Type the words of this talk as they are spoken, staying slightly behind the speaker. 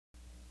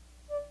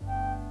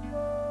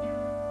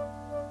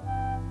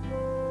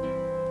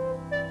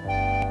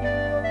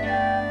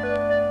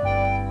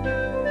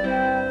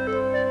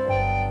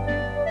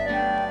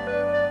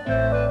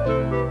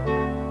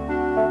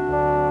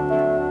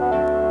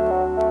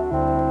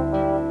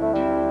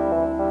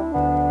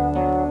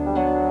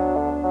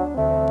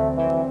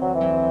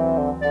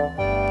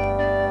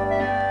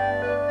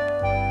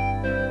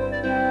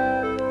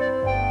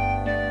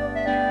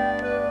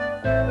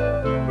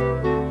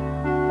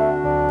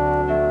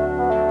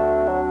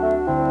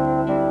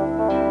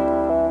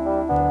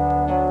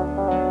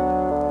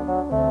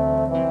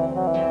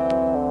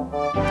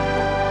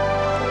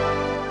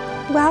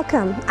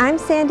Welcome. I'm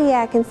Sandy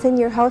Atkinson,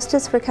 your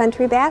hostess for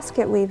Country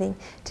Basket Weaving.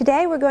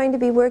 Today we're going to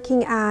be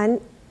working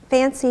on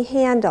fancy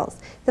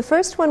handles. The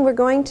first one we're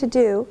going to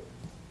do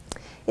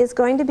is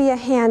going to be a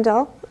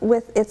handle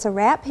it's a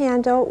wrap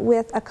handle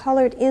with a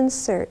colored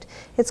insert.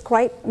 It's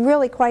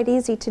really quite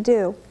easy to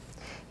do.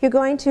 You're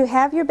going to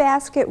have your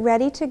basket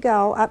ready to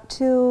go up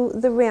to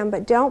the rim,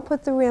 but don't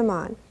put the rim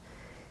on.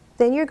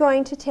 Then you're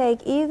going to take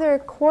either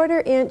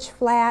 1/4 inch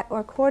flat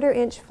or 1/4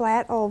 inch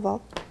flat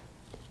oval.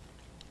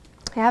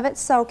 Have it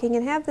soaking,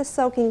 and have this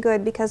soaking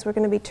good because we're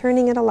going to be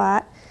turning it a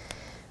lot.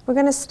 We're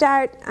going to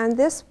start on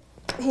this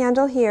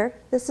handle here.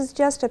 This is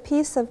just a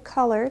piece of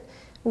colored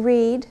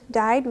reed,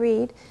 dyed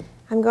reed.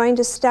 I'm going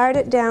to start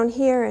it down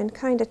here and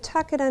kind of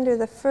tuck it under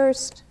the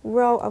first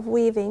row of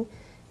weaving.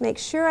 Make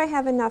sure I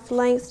have enough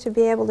length to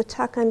be able to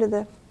tuck under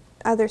the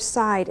other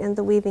side and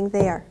the weaving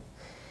there.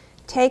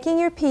 Taking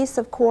your piece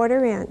of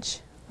 1/4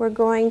 inch, we're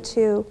going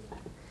to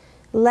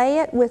lay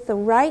it with the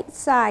right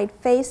side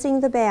facing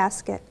the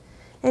basket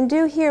and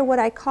do here what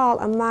I call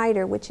a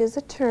miter, which is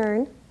a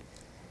turn,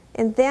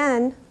 and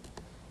then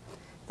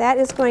that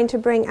is going to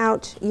bring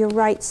out your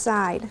right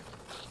side.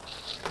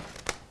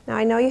 Now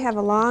I know you have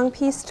a long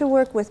piece to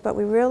work with, but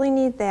we really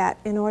need that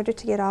in order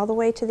to get all the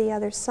way to the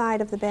other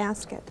side of the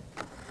basket.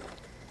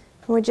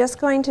 And we're just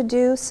going to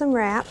do some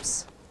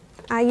wraps.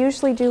 I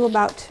usually do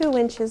about 2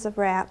 inches of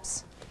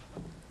wraps.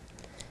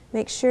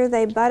 Make sure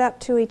they butt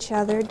up to each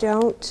other.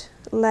 Don't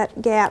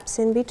let gaps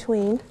in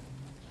between.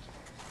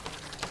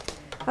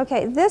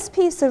 Okay, this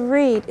piece of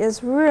reed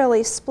is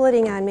really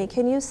splitting on me.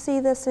 Can you see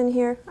this in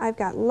here? I've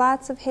got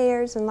lots of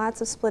hairs and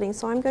lots of splitting,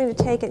 so I'm going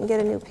to take it and get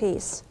a new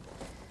piece.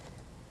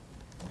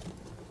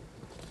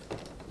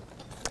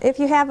 If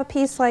you have a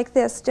piece like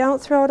this, don't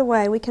throw it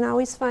away. We can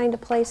always find a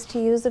place to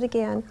use it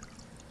again.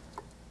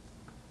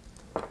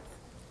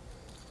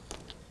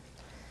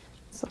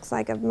 This looks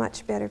like a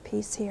much better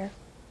piece here.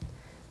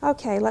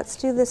 Okay, let's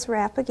do this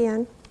wrap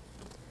again.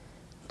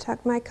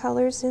 Tuck my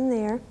colors in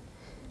there.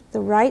 The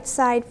right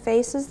side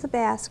faces the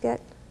basket.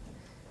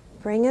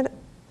 Bring it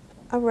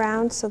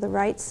around so the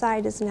right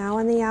side is now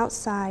on the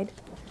outside.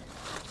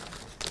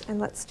 And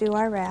let's do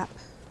our wrap.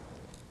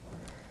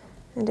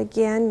 And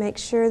again, make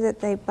sure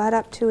that they butt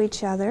up to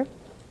each other.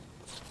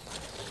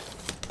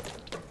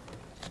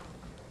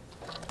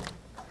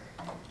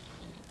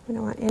 We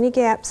don't want any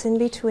gaps in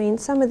between.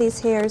 Some of these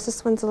hairs,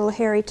 this one's a little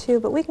hairy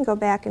too, but we can go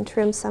back and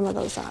trim some of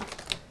those off.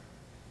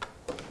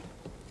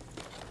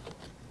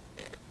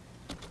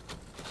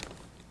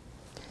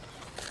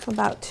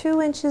 About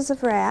 2 inches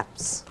of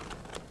wraps.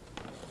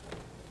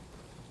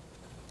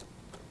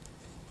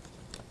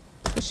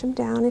 Push them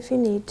down if you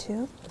need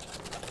to.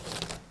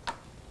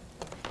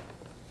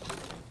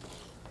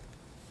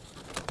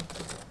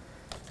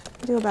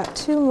 Do about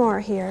 2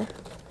 more here.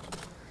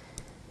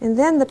 And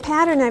then the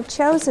pattern I've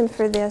chosen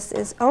for this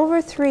is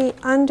over 3,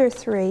 under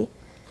 3,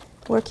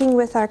 working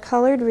with our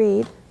colored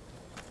reed.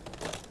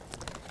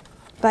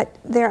 But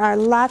there are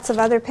lots of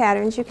other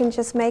patterns. You can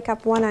just make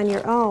up one on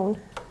your own.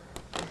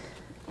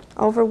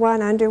 Over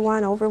 1, under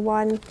 1, over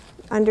 1,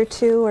 under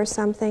 2 or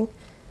something.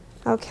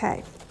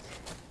 Okay.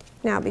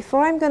 Now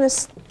before I'm going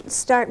to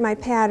start my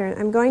pattern,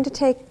 I'm going to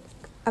take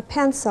a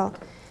pencil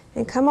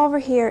and come over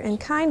here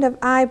and kind of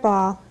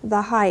eyeball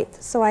the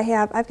height. So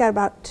I've got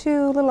about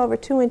a little over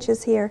 2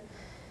 inches here.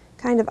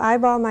 Kind of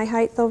eyeball my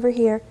height over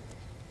here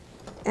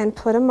and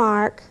put a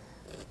mark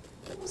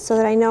so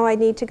that I know I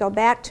need to go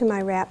back to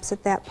my wraps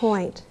at that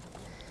point.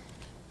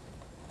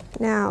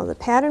 Now the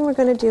pattern we're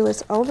going to do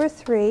is over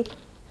 3,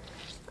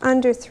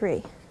 under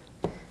 3.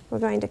 We're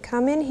going to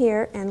come in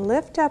here and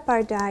lift up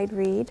our dyed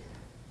reed,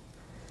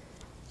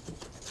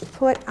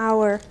 put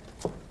our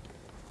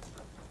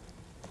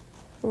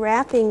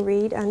wrapping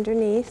reed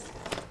underneath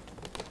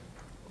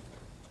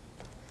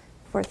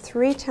for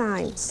 3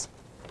 times.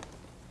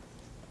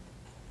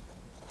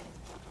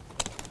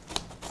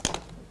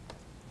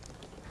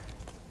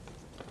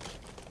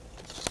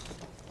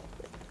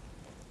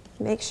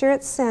 Make sure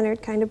it's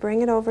centered, kind of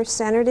bring it over,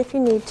 centered if you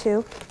need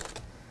to.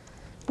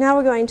 Now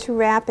we're going to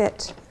wrap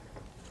it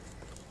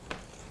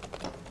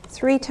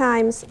 3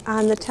 times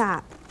on the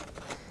top.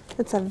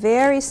 It's a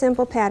very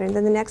simple pattern.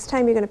 Then the next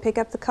time you're going to pick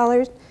up the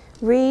colored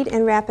reed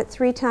and wrap it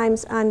 3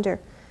 times under.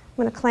 I'm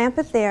going to clamp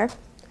it there.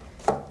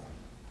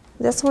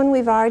 This one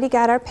we've already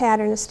got our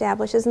pattern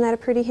established. Isn't that a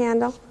pretty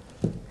handle?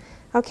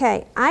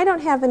 Okay, I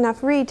don't have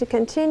enough reed to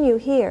continue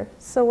here,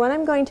 so what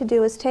I'm going to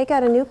do is take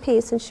out a new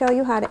piece and show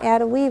you how to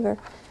add a weaver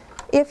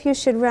if you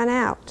should run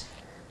out.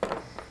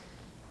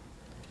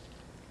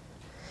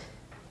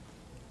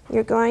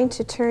 You're going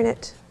to turn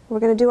it, we're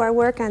going to do our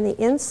work on the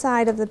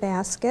inside of the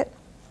basket.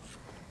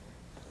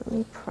 Let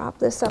me prop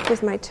this up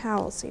with my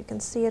towel so you can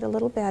see it a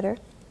little better.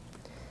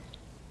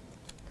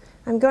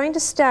 I'm going to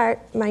start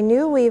my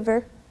new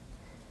weaver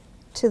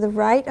to the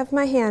right of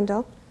my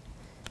handle,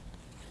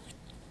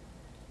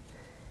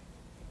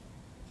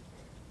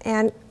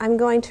 and I'm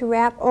going to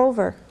wrap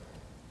over.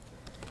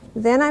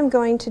 Then I'm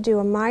going to do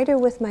a miter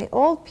with my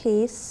old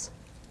piece.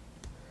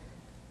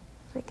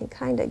 I can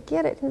kind of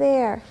get it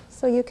there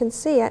so you can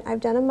see it. I've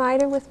done a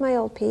miter with my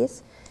old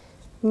piece.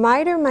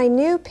 miter my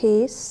new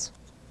piece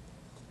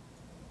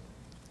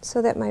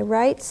so that my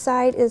right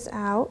side is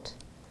out.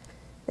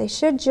 They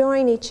should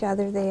join each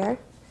other there.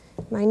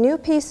 My new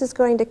piece is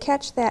going to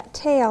catch that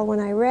tail when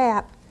I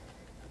wrap,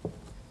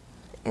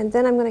 and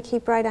then I'm going to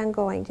keep right on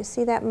going. Do you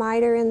see that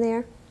miter in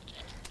there?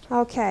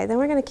 Okay, then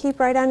we're going to keep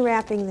right on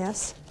wrapping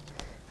this.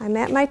 I'm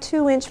at my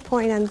 2-inch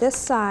point on this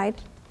side,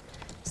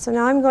 so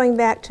now I'm going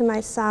back to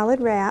my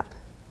solid wrap.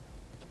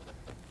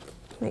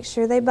 Make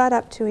sure they butt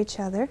up to each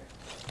other.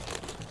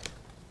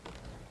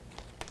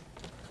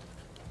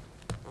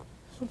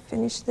 I'll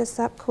finish this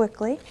up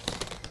quickly,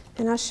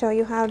 and I'll show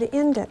you how to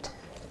end it.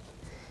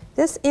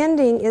 This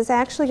ending is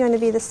actually going to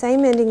be the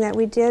same ending that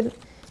we did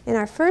in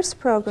our first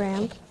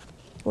program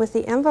with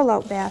the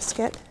envelope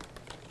basket.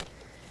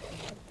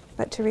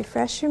 But to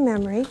refresh your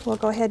memory, we'll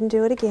go ahead and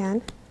do it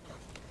again.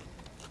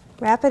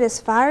 Wrap it as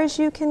far as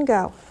you can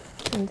go.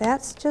 And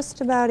that's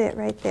just about it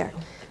right there.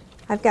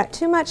 I've got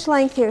too much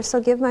length here, so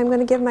I'm going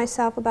to give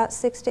myself about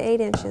 6 to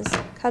 8 inches.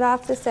 Cut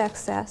off this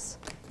excess.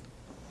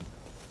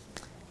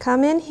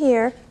 Come in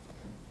here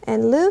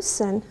and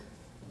loosen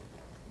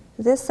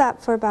this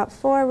up for about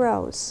 4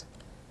 rows.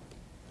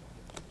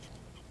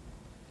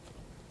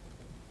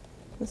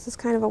 This is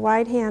kind of a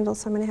wide handle,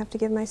 so I'm going to have to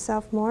give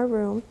myself more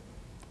room.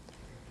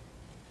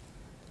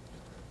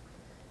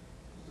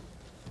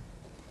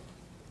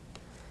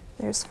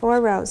 There's 4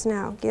 rows.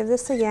 Now, give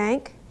this a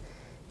yank.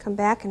 Come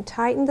back and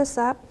tighten this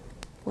up,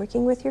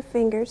 working with your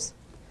fingers.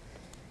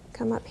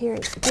 Come up here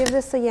and give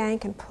this a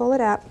yank and pull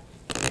it up.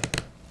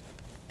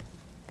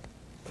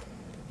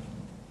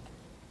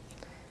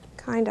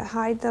 Kind of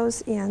hide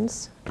those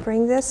ends.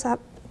 Bring this up.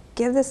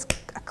 Give this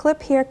a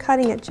clip here,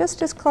 cutting it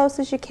just as close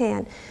as you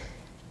can.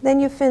 Then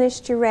you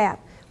finished your wrap.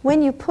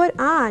 When you put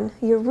on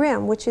your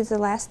rim, which is the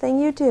last thing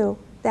you do,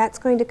 that's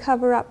going to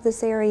cover up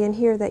this area in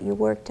here that you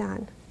worked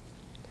on.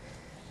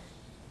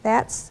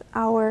 That's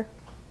our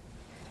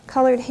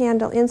colored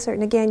handle insert.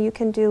 And again, you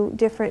can do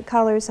different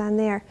colors on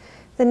there.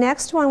 The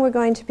next one we're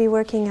going to be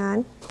working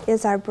on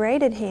is our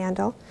braided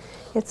handle.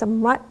 It's a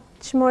much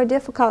more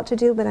difficult to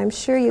do, but I'm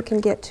sure you can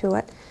get to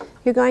it.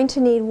 You're going to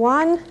need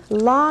one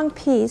long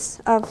piece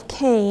of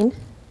cane.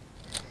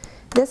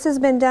 This has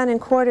been done in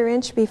 1/4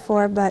 inch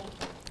before, but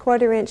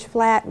 1/4 inch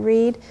flat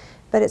reed,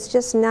 but it's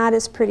just not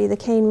as pretty. The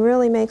cane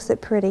really makes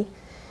it pretty.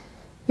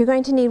 You're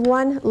going to need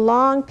one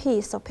long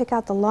piece, so pick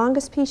out the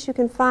longest piece you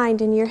can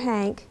find in your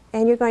hank,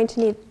 and you're going to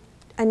need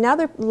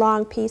another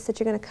long piece that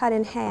you're going to cut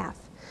in half.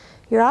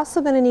 You're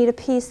also going to need a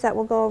piece that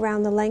will go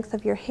around the length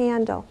of your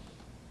handle,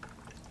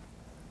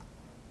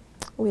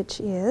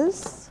 which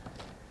is,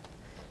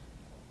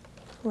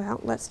 well,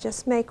 let's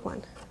just make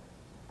one.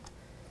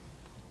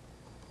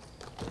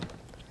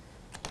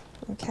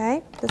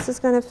 Okay, this is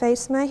going to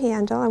face my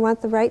handle. I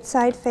want the right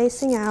side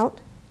facing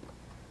out.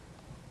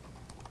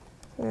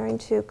 I'm going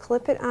to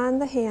clip it on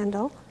the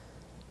handle,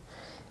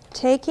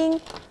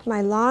 taking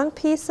my long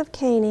piece of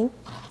caning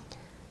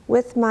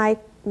with my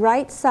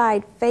right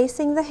side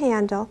facing the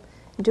handle,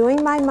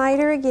 doing my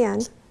miter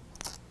again.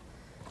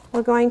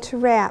 We're going to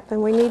wrap,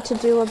 and we need to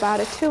do about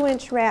a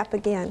 2-inch wrap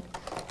again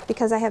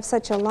because I have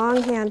such a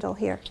long handle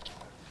here.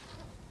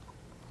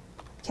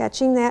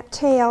 Catching that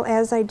tail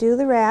as I do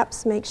the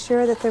wraps, make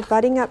sure that they're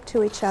butting up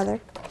to each other.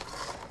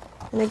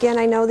 And again,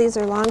 I know these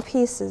are long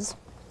pieces.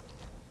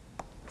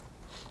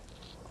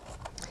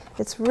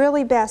 It's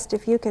really best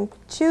if you can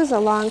choose a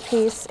long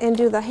piece and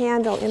do the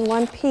handle in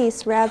one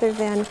piece rather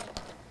than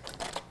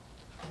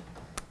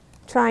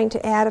trying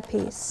to add a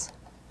piece.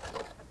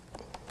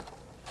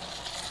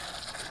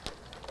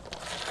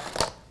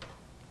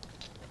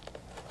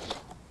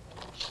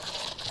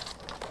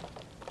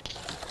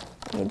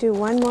 We do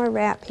one more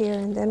wrap here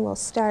and then we'll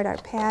start our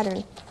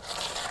pattern.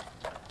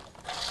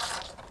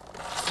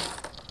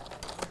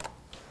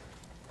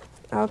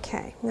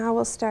 Okay, now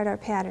we'll start our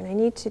pattern. I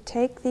need to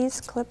take these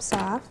clips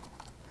off.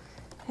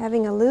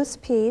 Having a loose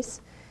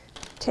piece,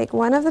 take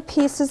one of the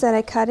pieces that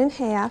I cut in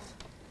half.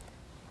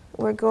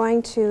 We're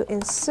going to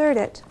insert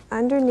it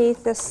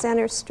underneath the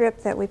center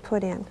strip that we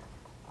put in.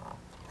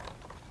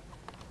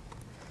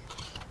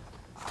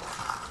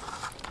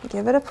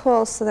 Give it a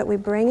pull so that we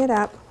bring it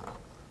up.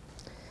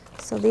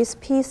 So these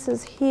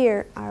pieces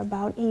here are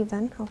about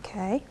even,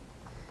 okay?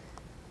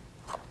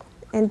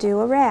 And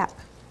do a wrap.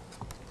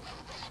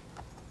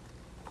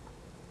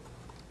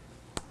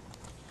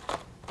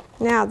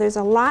 Now, there's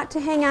a lot to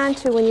hang on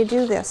to when you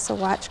do this, so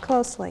watch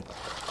closely.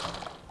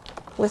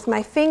 With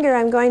my finger,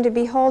 I'm going to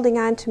be holding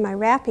on to my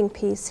wrapping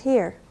piece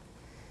here.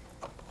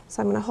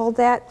 So I'm going to hold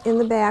that in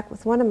the back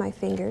with one of my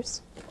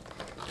fingers.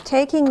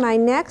 Taking my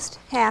next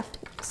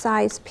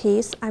half-size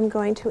piece, I'm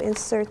going to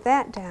insert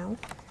that down.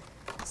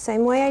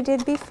 Same way I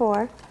did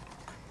before.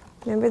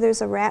 Remember,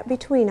 there's a wrap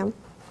between them.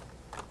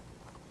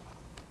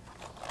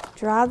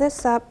 Draw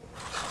this up.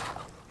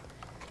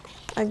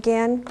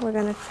 Again, we're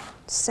going to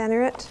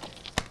center it.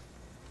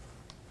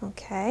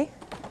 Okay.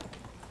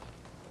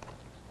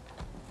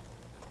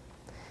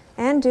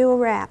 And do a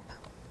wrap.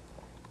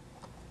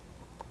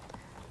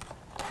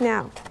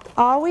 Now,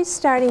 always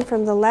starting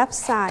from the left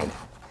side.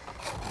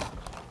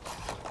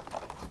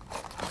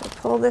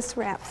 pull this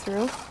wrap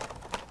through.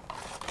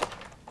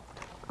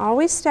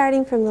 Always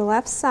starting from the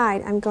left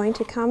side, I'm going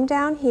to come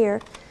down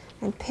here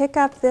and pick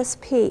up this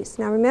piece.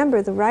 Now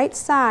remember, the right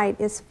side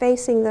is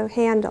facing the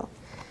handle.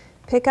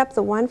 Pick up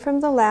the one from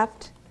the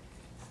left,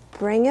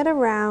 bring it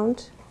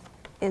around,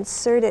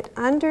 insert it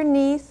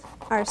underneath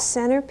our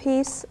center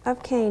piece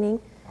of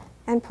caning,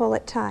 and pull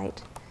it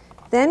tight.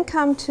 Then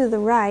come to the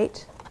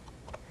right,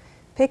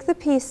 pick the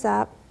piece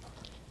up,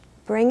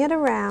 bring it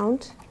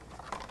around,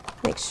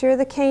 make sure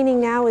the caning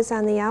now is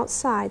on the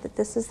outside, that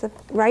this is the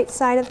right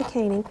side of the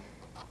caning,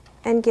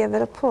 and give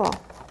it a pull.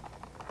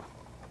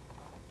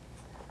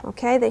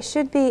 Okay, they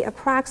should be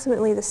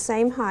approximately the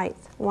same height,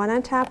 one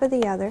on top of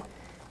the other,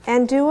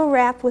 and do a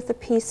wrap with the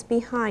piece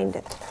behind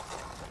it.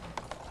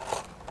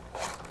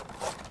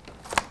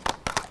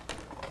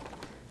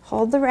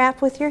 Hold the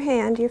wrap with your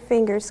hand, your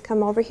fingers,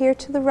 come over here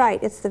to the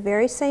right. It's the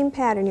very same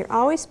pattern. You're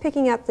always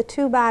picking up the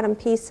two bottom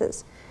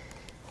pieces.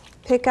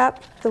 Pick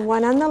up the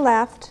one on the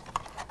left,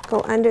 go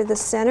under the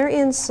center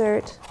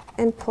insert,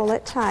 and pull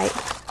it tight.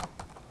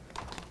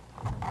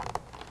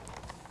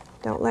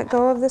 Don't let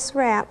go of this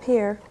wrap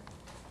here.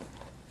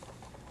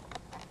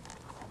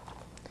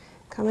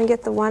 Come and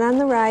get the one on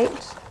the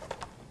right,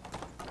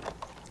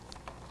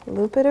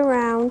 loop it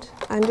around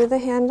under the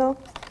handle,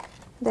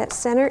 that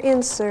center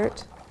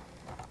insert,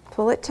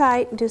 pull it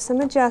tight, do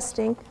some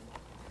adjusting,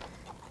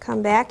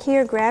 come back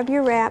here, grab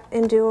your wrap,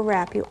 and do a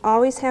wrap. You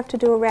always have to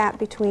do a wrap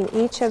between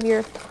each of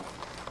your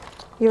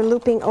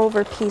looping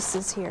over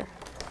pieces here.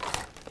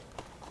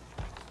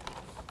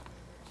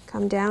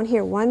 Come down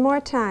here one more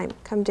time,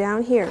 come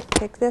down here,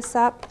 pick this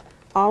up,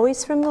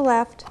 always from the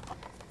left,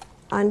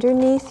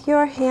 underneath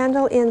your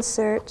handle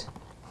insert,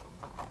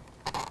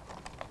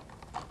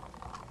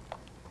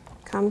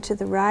 come to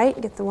the right,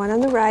 get the one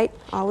on the right,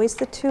 always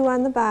the two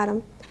on the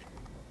bottom,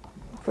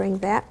 bring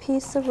that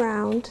piece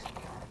around.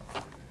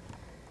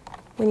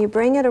 When you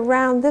bring it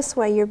around this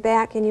way, you're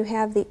back and you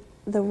have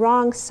the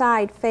wrong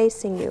side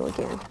facing you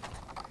again.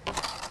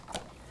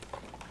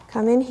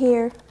 Come in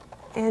here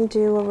and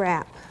do a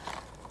wrap.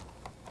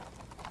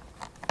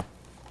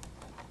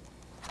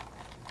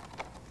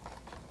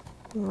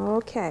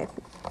 Okay,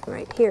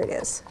 right here it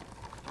is.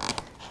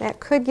 That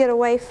could get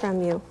away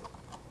from you.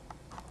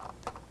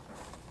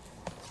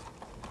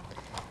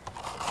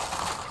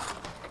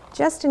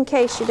 Just in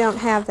case you don't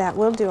have that,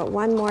 we'll do it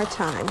one more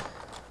time.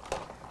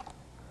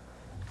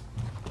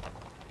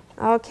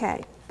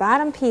 Okay,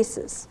 bottom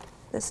pieces.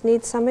 This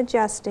needs some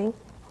adjusting.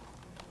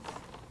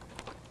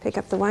 Pick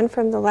up the one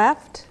from the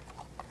left,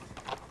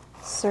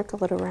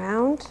 circle it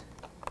around,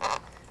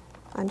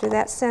 under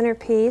that center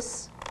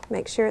piece.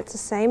 Make sure it's the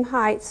same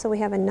height so we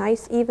have a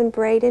nice even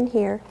braid in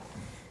here.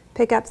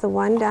 Pick up the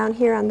one down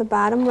here on the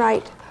bottom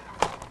right,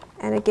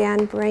 and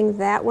again bring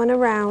that one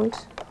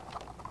around.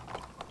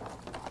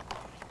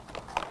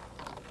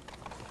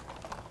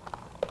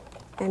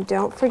 And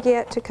don't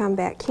forget to come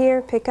back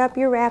here, pick up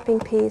your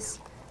wrapping piece,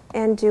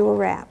 and do a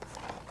wrap.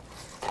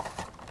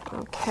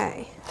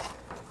 Okay.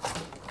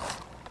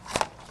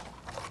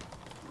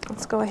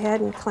 Let's go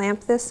ahead and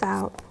clamp this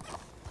out.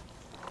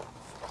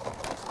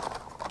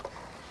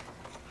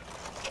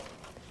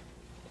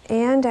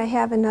 And I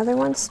have another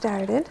one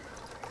started.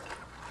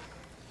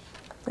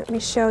 Let me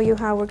show you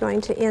how we're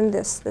going to end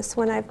this. This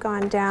one I've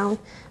gone down.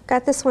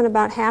 Got this one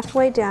about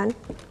halfway done.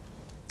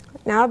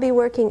 Now I'll be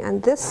working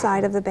on this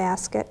side of the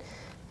basket.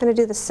 I'm going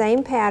to do the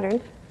same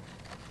pattern.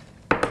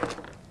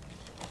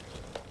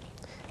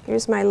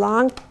 Here's my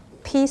long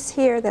piece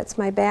here, that's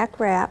my back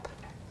wrap.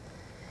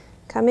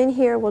 Come in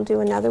here, we'll do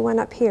another one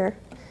up here.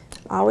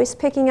 Always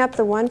picking up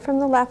the one from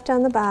the left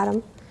on the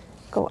bottom,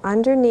 go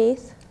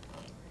underneath.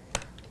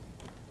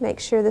 Make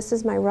sure this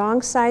is my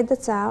wrong side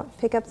that's out.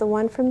 Pick up the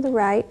one from the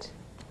right.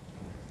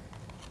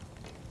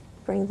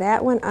 Bring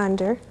that one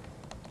under.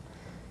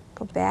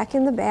 Go back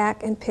in the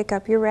back and pick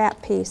up your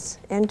wrap piece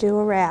and do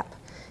a wrap.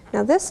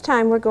 Now this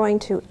time we're going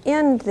to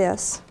end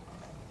this,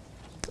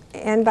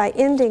 and by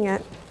ending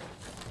it,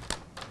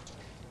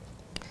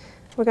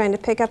 we're going to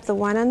pick up the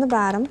one on the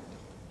bottom.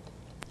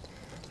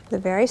 The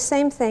very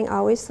same thing,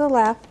 always the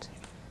left.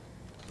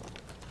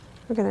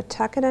 We're going to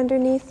tuck it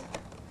underneath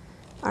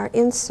our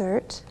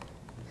insert.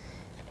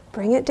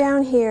 Bring it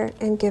down here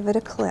and give it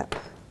a clip.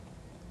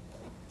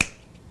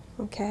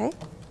 Okay?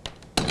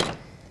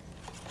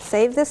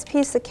 Save this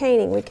piece of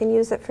caning. We can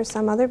use it for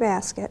some other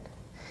basket.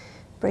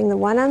 Bring the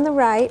one on the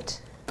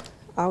right,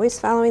 always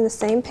following the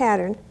same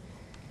pattern.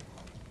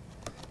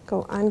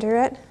 Go under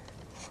it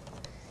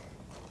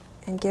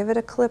and give it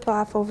a clip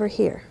off over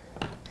here.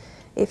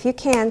 If you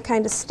can,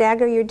 kind of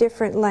stagger your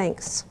different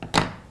lengths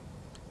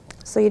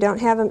so you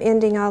don't have them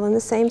ending all in the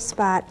same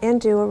spot,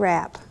 and do a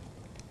wrap.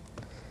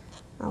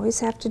 Always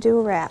have to do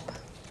a wrap.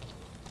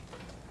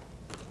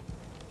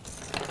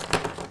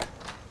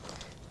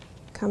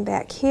 Come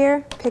back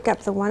here, pick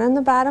up the one on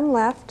the bottom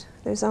left.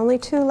 There's only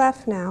two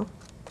left now.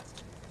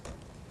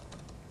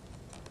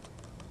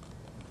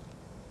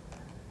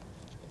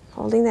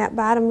 Holding that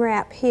bottom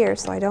wrap here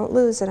so I don't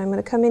lose it. I'm going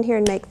to come in here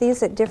and make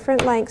these at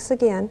different lengths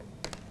again.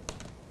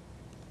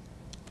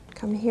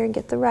 Come here and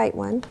get the right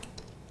one.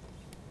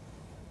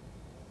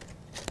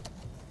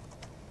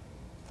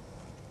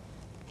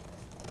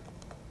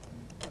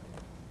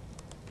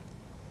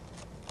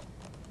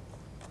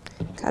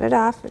 cut it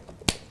off,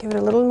 give it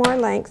a little more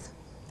length,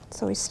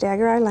 so we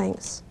stagger our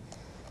lengths.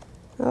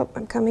 Oh,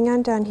 I'm coming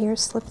undone here,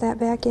 slip that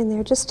back in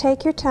there. Just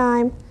take your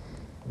time,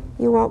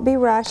 you won't be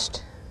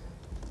rushed,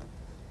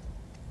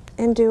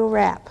 and do a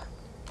wrap.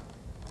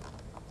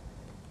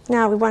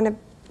 Now we want to,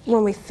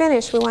 when we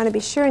finish, we want to be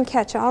sure and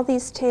catch all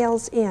these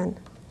tails in.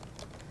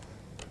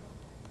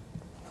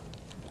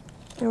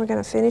 And we're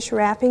going to finish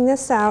wrapping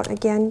this out,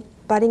 again,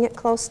 butting it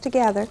close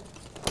together.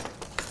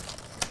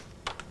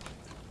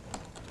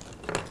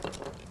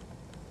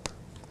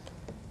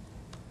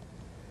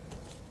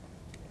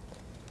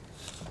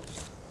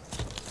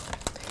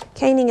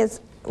 Caning is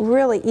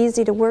really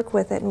easy to work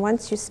with it, and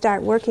once you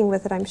start working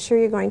with it, I'm sure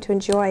you're going to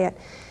enjoy it.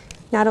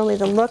 Not only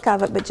the look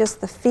of it, but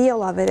just the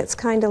feel of it. It's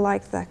kind of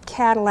like the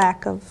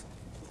Cadillac of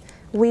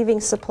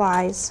weaving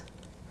supplies.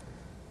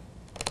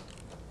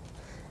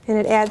 And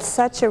it adds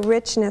such a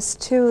richness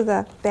to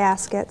the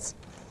baskets.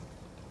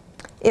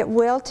 It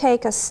will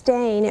take a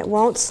stain. It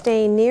won't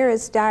stain near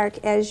as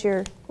dark as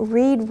your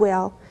reed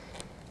will.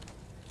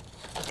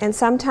 And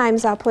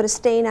sometimes I'll put a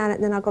stain on it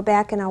and then I'll go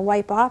back and I'll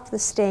wipe off the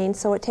stain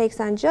so it takes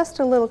on just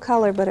a little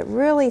color, but it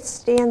really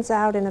stands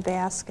out in a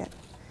basket.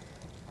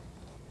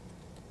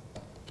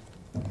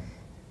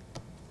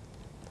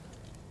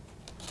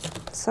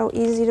 So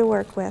easy to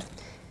work with.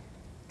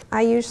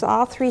 I use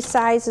all three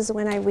sizes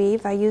when I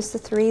weave. I use the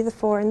 3, the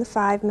 4, and the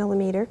 5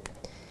 millimeter.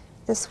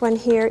 This one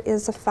here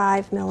is a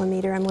 5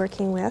 millimeter I'm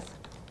working with.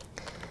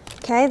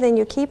 Okay, then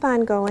you keep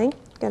on going.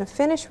 I'm going to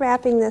finish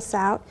wrapping this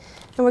out,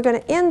 and we're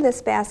going to end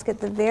this basket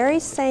the very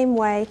same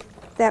way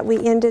that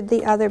we ended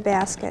the other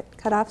basket.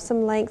 Cut off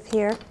some length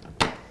here.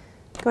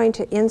 Going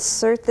to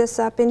insert this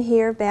up in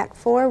here, back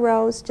 4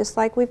 rows, just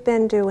like we've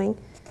been doing.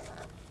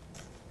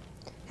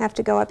 Have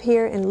to go up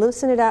here and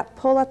loosen it up,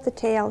 pull up the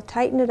tail,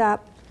 tighten it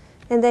up,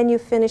 and then you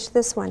finish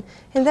this one.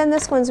 And then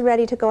this one's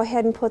ready to go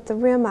ahead and put the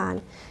rim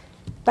on.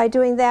 By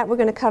doing that, we're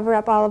going to cover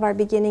up all of our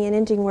beginning and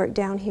ending work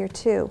down here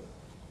too.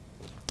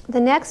 The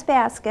next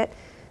basket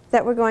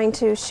that we're going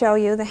to show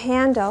you, the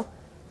handle,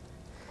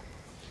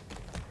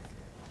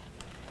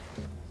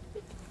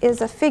 is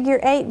a figure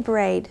 8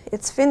 braid.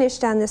 It's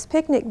finished on this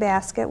picnic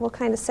basket. We'll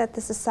kind of set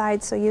this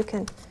aside so you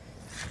can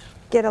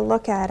get a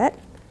look at it.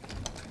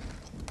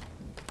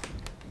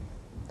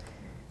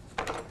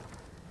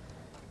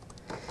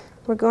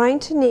 We're going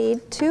to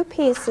need 2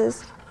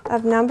 pieces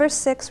of number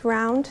 6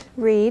 round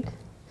reed.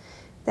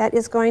 That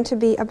is going to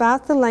be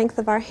about the length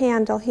of our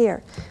handle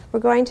here. We're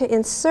going to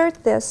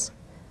insert this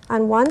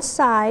on one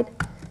side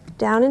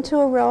down into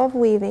a row of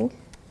weaving,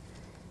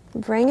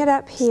 bring it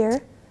up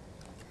here,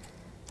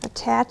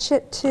 attach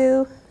it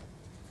to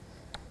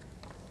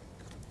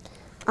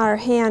our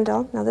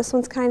handle. Now this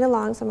one's kind of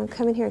long, so I'm going to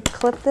come in here and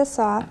clip this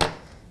off,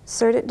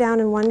 insert it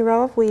down in one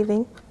row of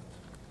weaving.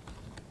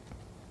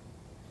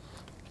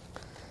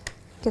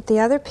 Get the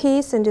other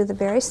piece and do the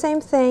very same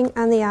thing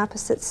on the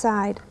opposite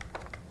side.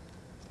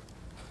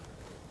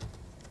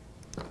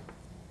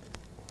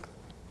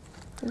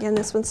 Again,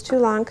 this one's too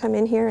long. Come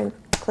in here and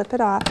clip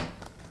it off.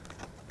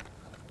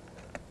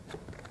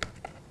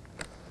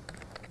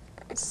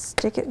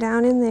 Stick it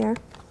down in there.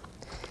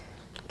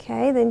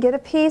 Okay, then get a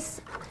piece.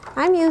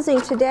 I'm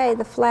using today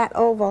the flat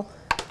oval.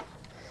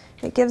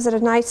 It gives it a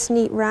nice,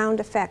 neat,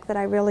 round effect that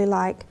I really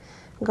like.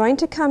 I'm going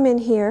to come in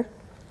here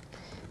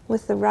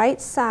with the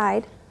right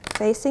side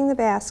facing the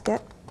basket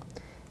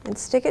and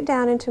stick it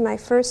down into my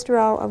first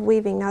row of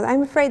weaving. Now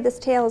I'm afraid this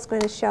tail is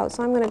going to show,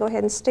 so I'm going to go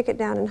ahead and stick it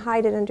down and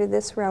hide it under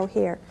this row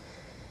here.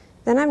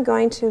 Then I'm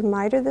going to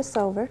miter this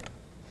over,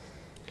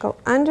 go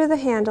under the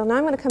handle. Now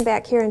I'm going to come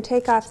back here and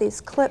take off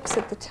these clips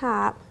at the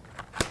top.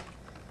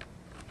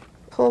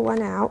 Pull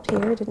one out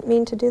here, didn't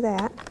mean to do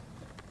that.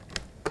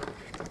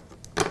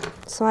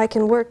 So I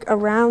can work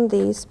around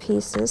these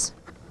pieces.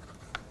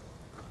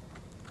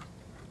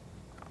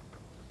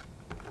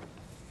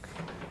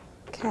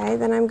 Okay,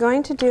 then I'm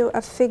going to do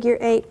a figure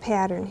 8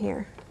 pattern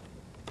here.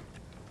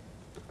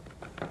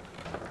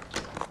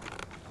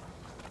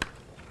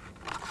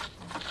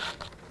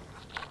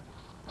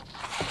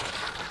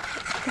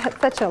 Got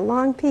such a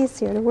long piece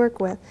here to work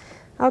with.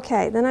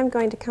 Okay, then I'm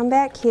going to come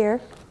back here.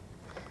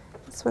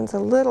 This one's a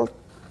little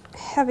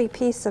heavy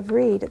piece of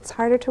reed. It's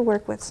harder to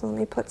work with, so let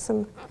me put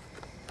some,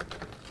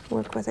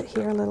 work with it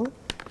here a little.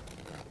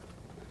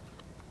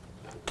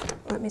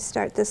 Let me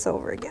start this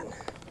over again.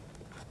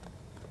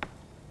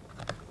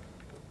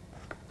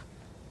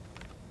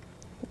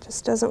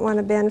 Just doesn't want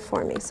to bend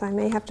for me, so I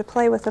may have to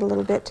play with it a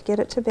little bit to get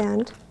it to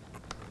bend.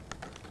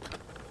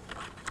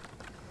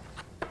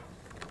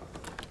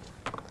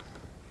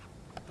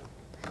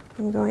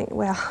 I'm going,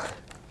 well,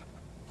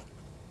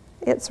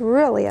 it's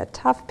really a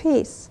tough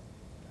piece.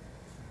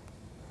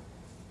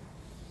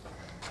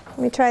 Let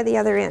me try the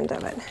other end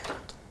of it.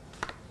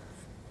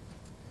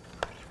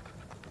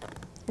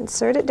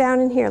 Insert it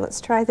down in here.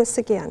 Let's try this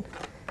again.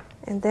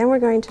 And then we're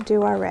going to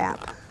do our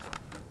wrap.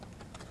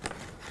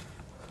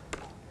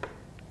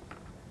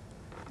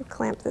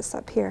 Clamp this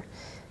up here.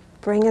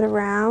 Bring it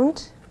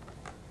around.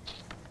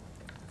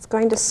 It's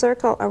going to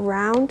circle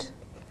around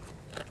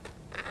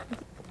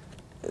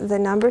the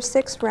number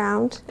 6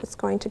 round. It's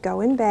going to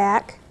go in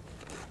back.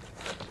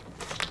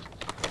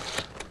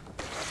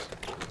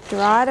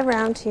 Draw it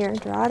around here,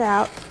 draw it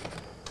out.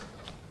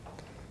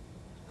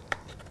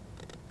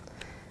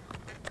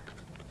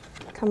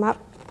 Come up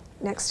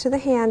next to the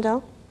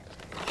handle.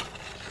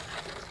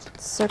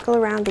 Circle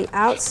around the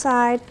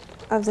outside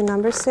of the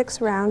number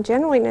 6 round.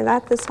 Generally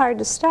not this hard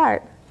to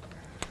start.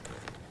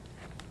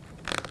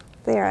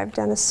 There, I've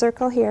done a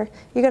circle here.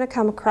 You're going to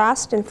come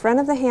across in front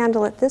of the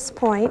handle at this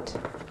point.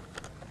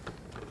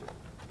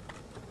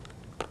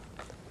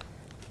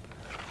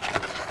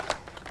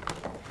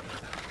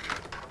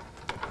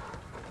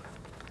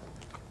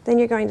 Then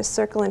you're going to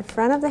circle in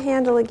front of the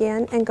handle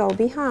again and go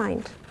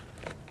behind.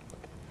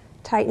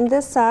 Tighten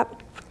this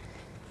up,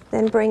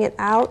 then bring it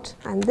out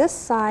on this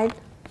side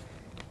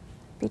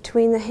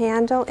between the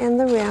handle and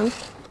the rim.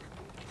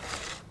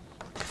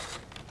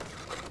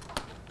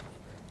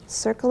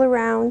 Circle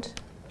around,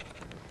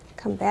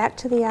 come back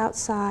to the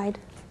outside.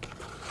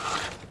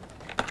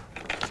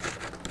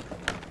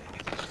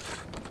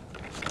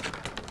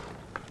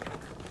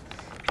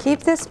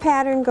 Keep this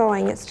pattern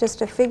going. It's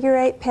just a figure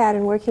 8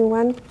 pattern, working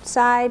one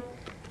side,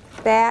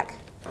 back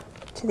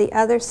to the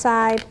other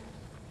side.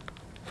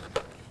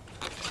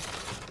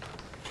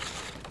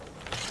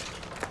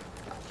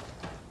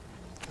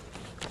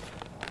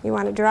 You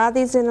want to draw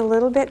these in a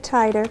little bit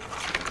tighter.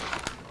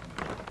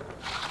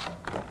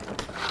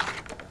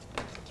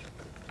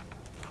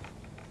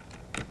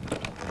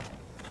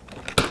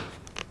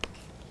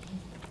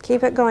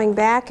 Keep it going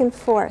back and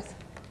forth.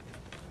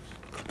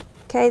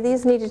 Okay,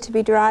 these needed to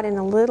be drawn in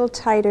a little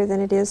tighter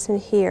than it is in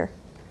here.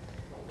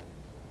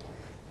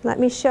 Let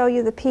me show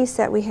you the piece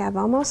that we have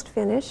almost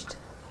finished.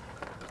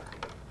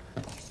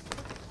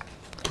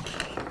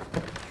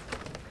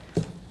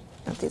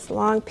 Got these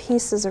long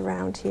pieces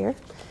around here.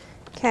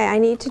 Okay, I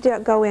need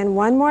to go in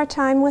one more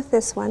time with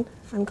this one.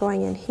 I'm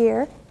going in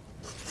here.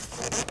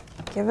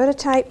 Give it a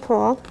tight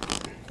pull.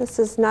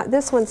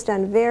 This one's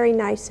done very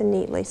nice and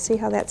neatly. See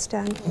how that's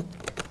done?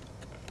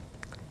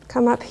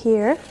 Come up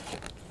here.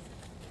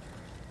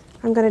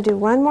 I'm going to do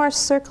one more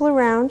circle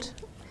around.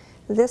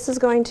 This is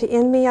going to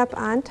end me up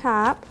on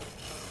top.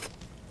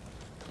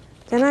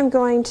 Then I'm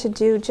going to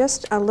do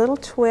just a little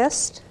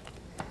twist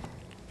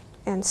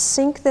and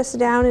sink this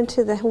down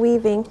into the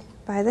weaving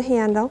by the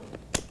handle.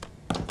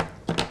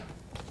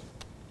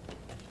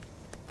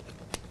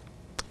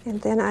 And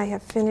then I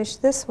have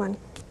finished this one.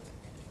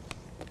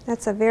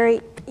 That's a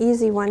very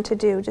easy one to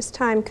do, just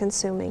time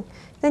consuming.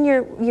 Then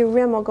your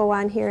rim will go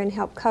on here and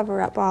help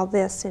cover up all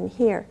this in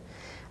here.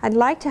 I'd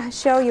like to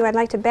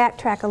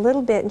backtrack a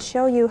little bit and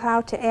show you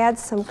how to add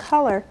some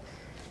color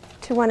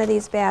to one of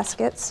these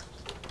baskets.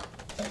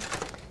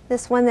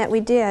 This one that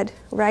we did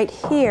right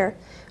here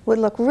would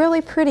look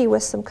really pretty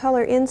with some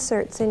color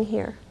inserts in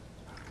here.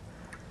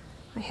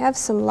 I have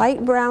some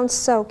light brown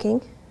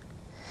soaking.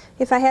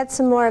 If I had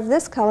some more of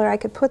this color, I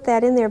could put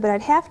that in there, but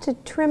I'd have to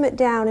trim it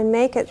down and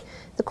make it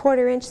the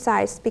 1/4 inch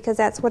size because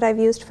that's what I've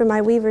used for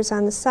my weavers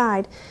on the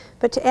side.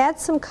 But to add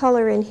some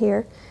color in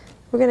here,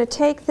 we're going to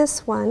take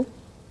this one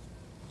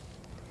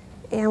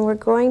and we're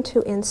going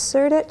to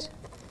insert it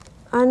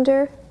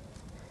under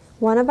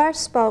one of our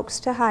spokes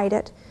to hide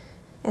it.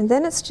 And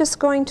then it's just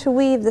going to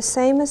weave the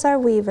same as our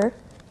weaver.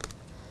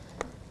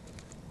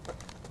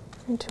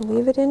 And to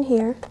weave it in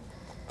here,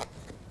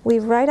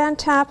 weave right on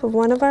top of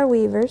one of our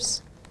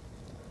weavers.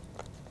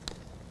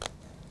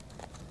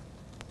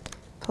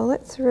 Pull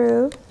it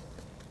through.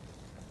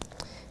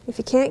 If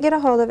you can't get a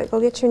hold of it, go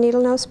get your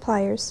needle nose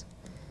pliers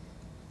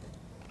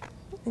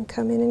and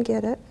come in and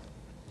get it.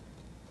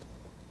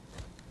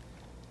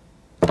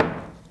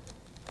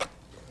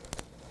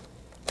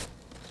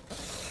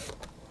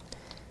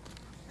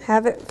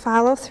 Have it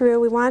follow through.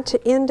 We want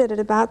to end it at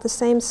about the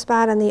same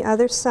spot on the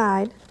other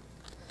side.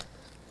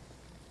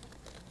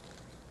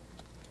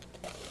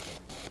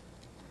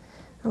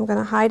 I'm going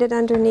to hide it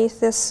underneath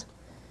this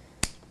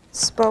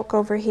spoke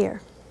over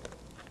here.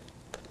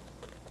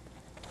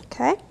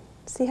 Okay?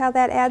 See how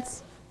that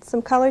adds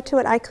some color to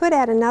it? I could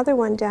add another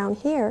one down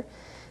here.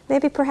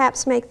 Maybe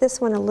perhaps make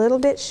this one a little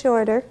bit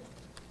shorter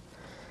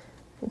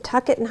and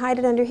tuck it and hide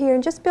it under here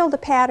and just build a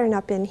pattern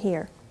up in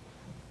here.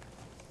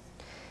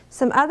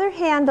 Some other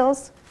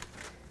handles.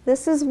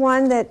 This is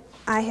one that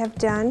I have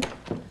done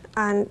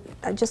on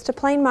just a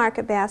plain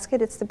market basket.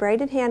 It's the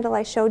braided handle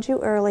I showed you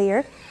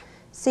earlier.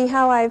 See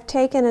how I've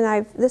taken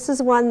and this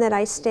is one that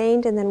I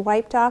stained and then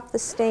wiped off the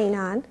stain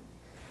on.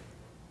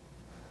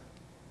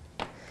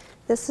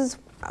 This is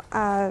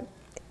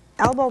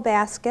elbow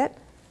basket,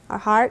 a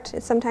heart.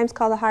 It's sometimes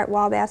called a heart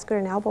wall basket or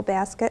an elbow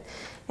basket.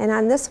 And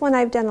on this one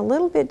I've done a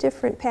little bit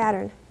different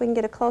pattern. We can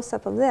get a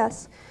close-up of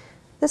this.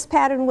 This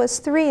pattern was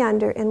 3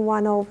 under and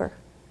 1 over.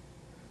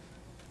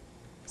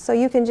 So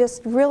you can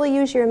just really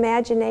use your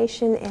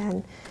imagination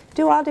and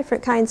do all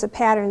different kinds of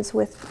patterns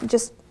with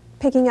just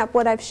picking up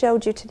what I've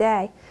showed you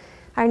today.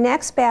 Our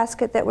next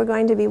basket that we're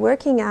going to be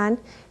working on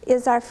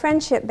is our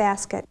friendship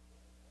basket.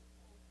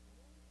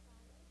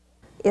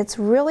 It's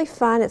really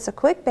fun. It's a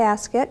quick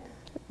basket.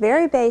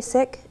 very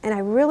basic, and I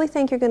really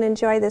think you're going to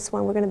enjoy this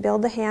one. We're going to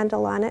build the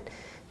handle on it,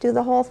 do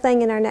the whole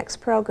thing in our next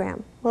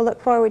program. We'll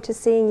look forward to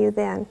seeing you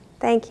then.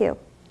 Thank you.